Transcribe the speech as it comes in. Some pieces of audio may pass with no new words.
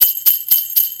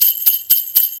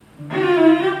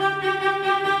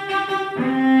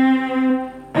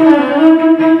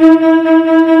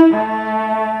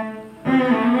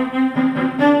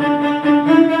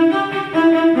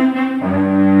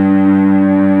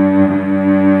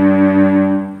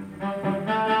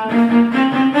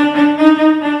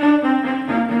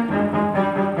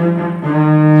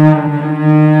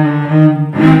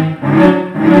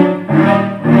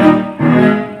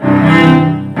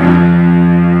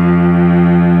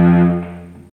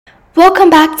Welcome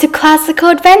back to Classical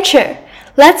Adventure.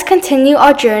 Let's continue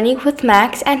our journey with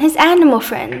Max and his animal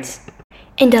friends.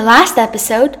 In the last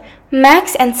episode,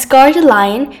 Max and Scar the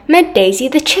lion met Daisy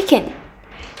the chicken.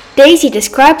 Daisy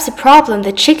describes the problem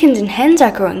the chickens and hens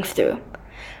are going through.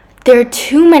 There are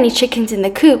too many chickens in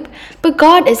the coop, but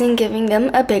God isn't giving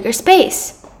them a bigger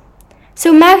space.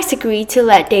 So Max agreed to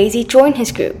let Daisy join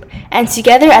his group, and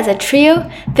together as a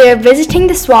trio, they are visiting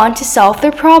the swan to solve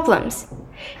their problems.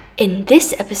 In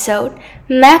this episode,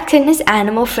 Max and his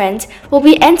animal friends will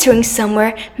be entering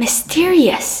somewhere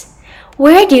mysterious.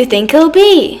 Where do you think it'll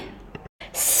be?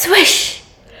 Swish!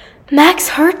 Max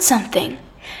heard something.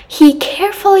 He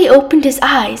carefully opened his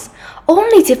eyes,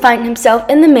 only to find himself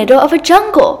in the middle of a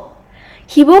jungle.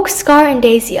 He woke Scar and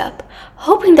Daisy up,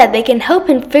 hoping that they can help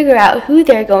him figure out who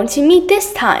they're going to meet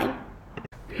this time.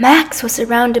 Max was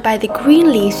surrounded by the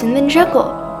green leaves in the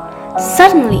jungle.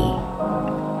 Suddenly,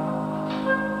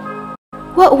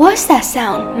 "What was that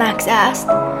sound?" Max asked.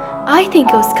 "I think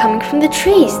it was coming from the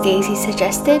trees," Daisy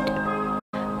suggested.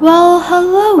 "Well,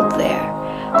 hello there.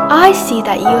 I see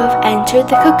that you have entered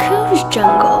the cuckoo's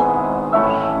jungle.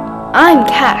 I'm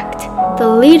Cact, the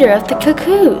leader of the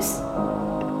cuckoos."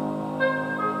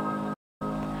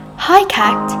 "Hi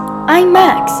Cact, I'm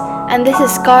Max, and this is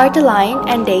Scar the lion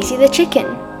and Daisy the chicken."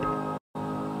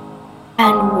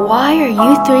 "And why are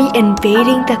you three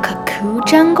invading the cuckoo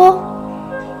jungle?"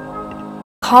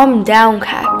 "Calm down,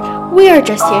 Cact. We are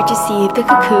just here to see if the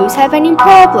cuckoos have any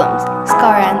problems,"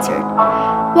 Scar answered.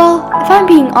 "Well, if I'm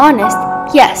being honest,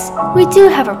 yes, we do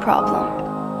have a problem."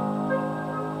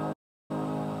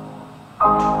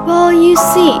 "Well, you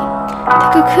see,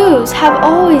 the cuckoos have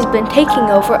always been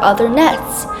taking over other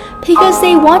nests because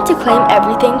they want to claim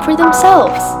everything for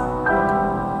themselves.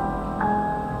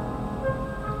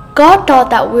 God thought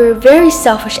that we were very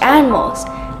selfish animals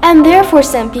and therefore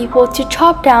sent people to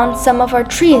chop down some of our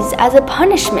trees as a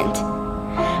punishment.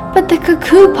 But the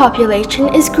cuckoo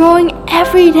population is growing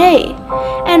every day,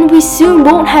 and we soon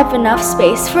won't have enough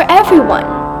space for everyone."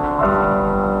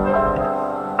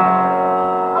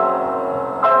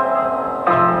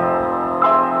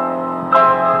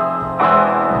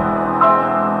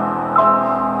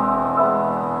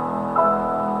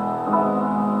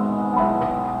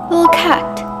 "Well,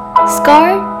 Cact,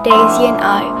 Scar, Daisy, and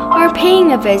I are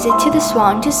paying a visit to the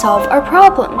swan to solve our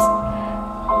problems.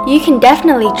 You can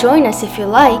definitely join us if you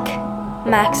like,"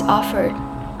 Max offered.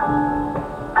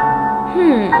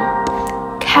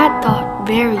 Cat thought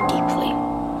very deeply.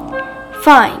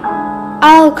 "Fine,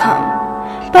 I'll come,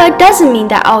 but it doesn't mean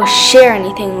that I'll share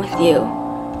anything with you."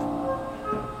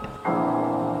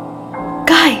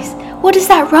 "Guys, what is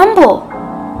that rumble?"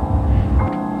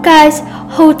 "Guys,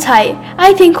 hold tight.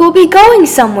 I think we'll be going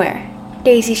somewhere,"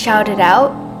 Daisy shouted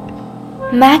out.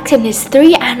 Max and his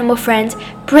three animal friends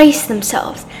braced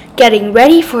themselves, getting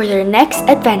ready for their next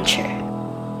adventure.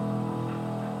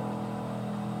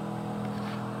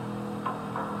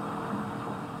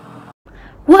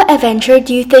 What adventure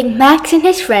do you think Max and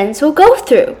his friends will go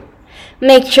through?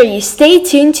 Make sure you stay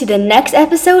tuned to the next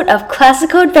episode of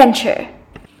Classical Adventure.